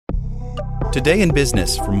Today in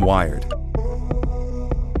Business from Wired.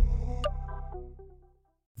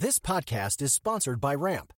 This podcast is sponsored by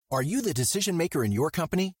Ramp. Are you the decision maker in your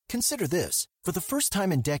company? Consider this. For the first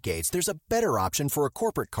time in decades, there's a better option for a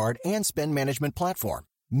corporate card and spend management platform.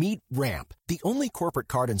 Meet Ramp, the only corporate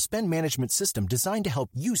card and spend management system designed to help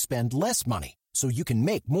you spend less money so you can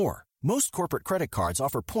make more. Most corporate credit cards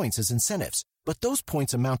offer points as incentives, but those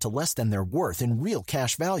points amount to less than their worth in real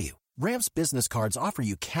cash value. Ramp's business cards offer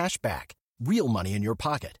you cash back, real money in your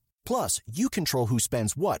pocket. Plus, you control who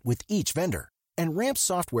spends what with each vendor. And Ramp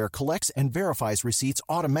software collects and verifies receipts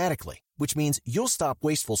automatically, which means you'll stop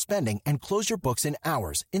wasteful spending and close your books in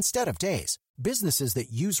hours instead of days. Businesses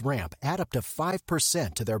that use Ramp add up to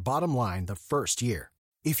 5% to their bottom line the first year.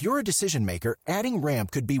 If you're a decision maker, adding Ramp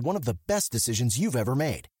could be one of the best decisions you've ever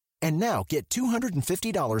made. And now get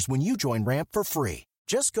 $250 when you join Ramp for free.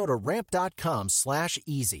 Just go to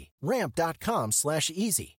ramp.com/easy.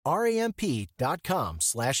 Ramp.com/easy.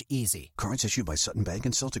 RAMP.com/easy. Cards issued by Sutton Bank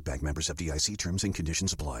and Celtic Bank, members of FDIC. Terms and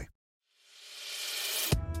conditions apply.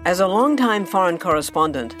 As a longtime foreign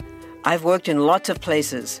correspondent, I've worked in lots of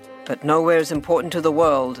places, but nowhere as important to the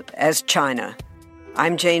world as China.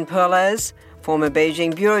 I'm Jane Perlez, former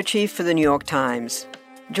Beijing bureau chief for the New York Times.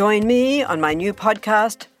 Join me on my new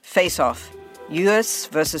podcast, Face Off, U.S.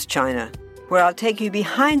 versus China, where I'll take you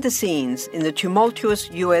behind the scenes in the tumultuous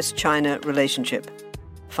U.S.-China relationship.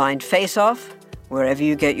 Find Face Off wherever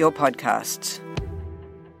you get your podcasts.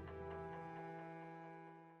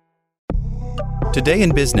 Today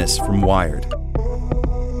in Business from Wired.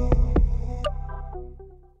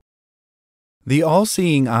 The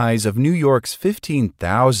all-seeing eyes of New York's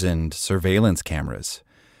 15,000 surveillance cameras.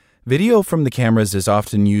 Video from the cameras is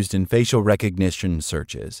often used in facial recognition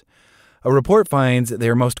searches. A report finds they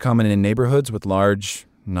are most common in neighborhoods with large,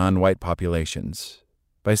 non-white populations.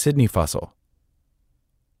 By Sidney Fussell.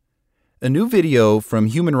 A new video from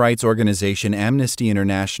human rights organization Amnesty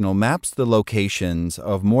International maps the locations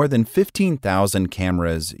of more than 15,000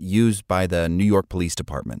 cameras used by the New York Police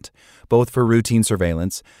Department, both for routine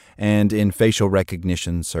surveillance and in facial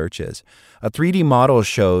recognition searches. A 3D model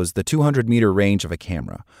shows the 200-meter range of a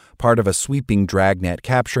camera, part of a sweeping dragnet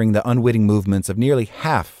capturing the unwitting movements of nearly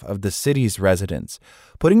half of the city's residents,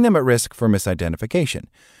 putting them at risk for misidentification.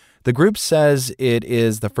 The group says it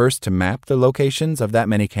is the first to map the locations of that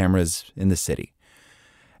many cameras in the city.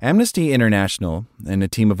 Amnesty International and a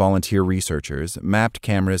team of volunteer researchers mapped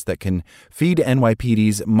cameras that can feed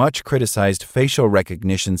NYPD's much-criticized facial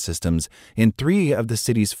recognition systems in 3 of the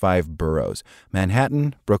city's 5 boroughs,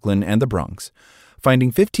 Manhattan, Brooklyn, and the Bronx,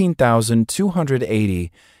 finding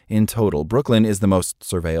 15,280 in total. Brooklyn is the most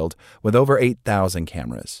surveilled, with over 8,000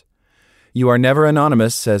 cameras. You are never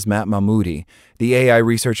anonymous, says Matt Mahmoudi, the AI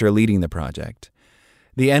researcher leading the project.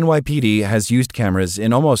 The NYPD has used cameras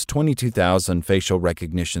in almost 22,000 facial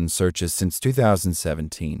recognition searches since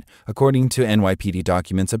 2017, according to NYPD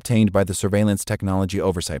documents obtained by the Surveillance Technology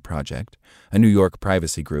Oversight Project, a New York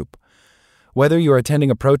privacy group. Whether you're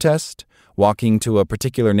attending a protest, walking to a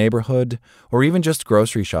particular neighborhood, or even just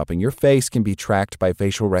grocery shopping, your face can be tracked by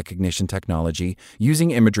facial recognition technology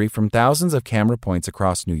using imagery from thousands of camera points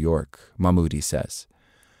across New York, Mahmoudi says.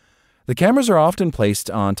 The cameras are often placed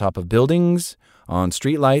on top of buildings, on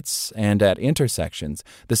streetlights, and at intersections.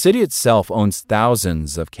 The city itself owns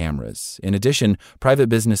thousands of cameras. In addition, private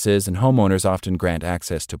businesses and homeowners often grant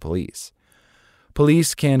access to police.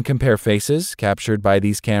 Police can compare faces captured by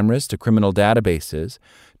these cameras to criminal databases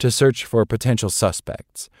to search for potential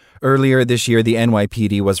suspects. Earlier this year, the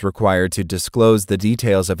NYPD was required to disclose the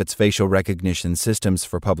details of its facial recognition systems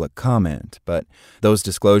for public comment, but those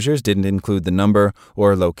disclosures didn't include the number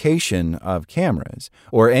or location of cameras,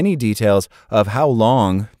 or any details of how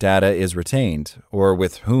long data is retained, or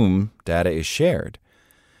with whom data is shared.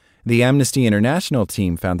 The Amnesty International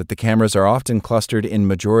team found that the cameras are often clustered in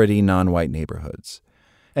majority non-white neighborhoods.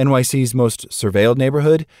 NYC's most surveilled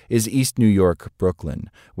neighborhood is East New York,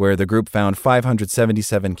 Brooklyn, where the group found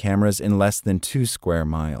 577 cameras in less than 2 square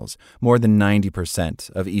miles. More than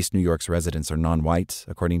 90% of East New York's residents are non-white,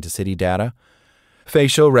 according to city data.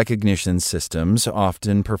 Facial recognition systems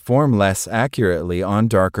often perform less accurately on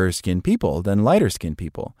darker-skinned people than lighter-skinned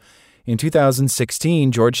people. In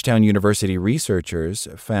 2016, Georgetown University researchers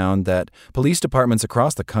found that police departments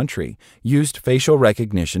across the country used facial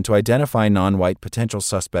recognition to identify non-white potential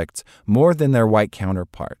suspects more than their white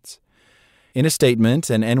counterparts. In a statement,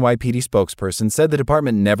 an NYPD spokesperson said the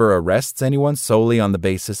department never arrests anyone solely on the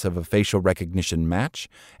basis of a facial recognition match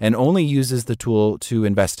and only uses the tool to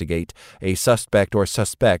investigate a suspect or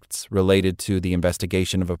suspects related to the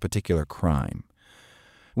investigation of a particular crime.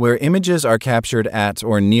 Where images are captured at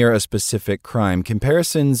or near a specific crime,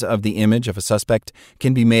 comparisons of the image of a suspect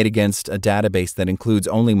can be made against a database that includes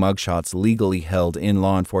only mugshots legally held in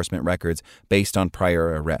law enforcement records based on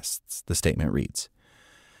prior arrests, the statement reads.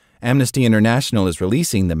 Amnesty International is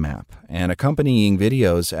releasing the map and accompanying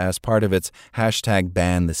videos as part of its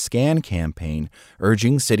 #BanTheScan campaign,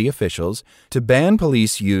 urging city officials to ban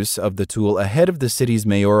police use of the tool ahead of the city's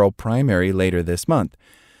mayoral primary later this month.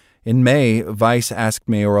 In May, Vice asked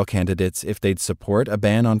mayoral candidates if they'd support a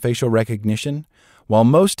ban on facial recognition. While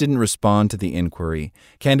most didn't respond to the inquiry,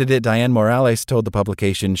 candidate Diane Morales told the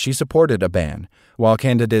publication she supported a ban, while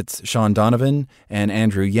candidates Sean Donovan and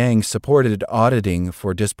Andrew Yang supported auditing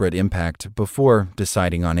for disparate impact before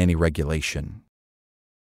deciding on any regulation.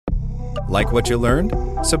 Like what you learned?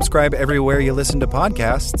 Subscribe everywhere you listen to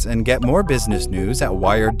podcasts and get more business news at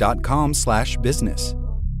wired.com/business.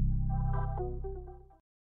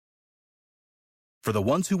 For the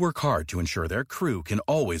ones who work hard to ensure their crew can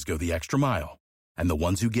always go the extra mile, and the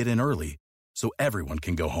ones who get in early so everyone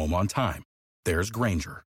can go home on time, there's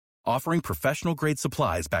Grainger, offering professional-grade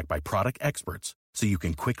supplies backed by product experts so you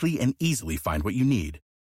can quickly and easily find what you need.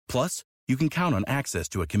 Plus, you can count on access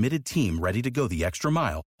to a committed team ready to go the extra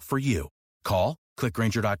mile for you. Call, click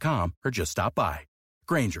Grainger.com, or just stop by.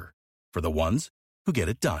 Grainger, for the ones who get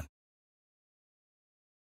it done.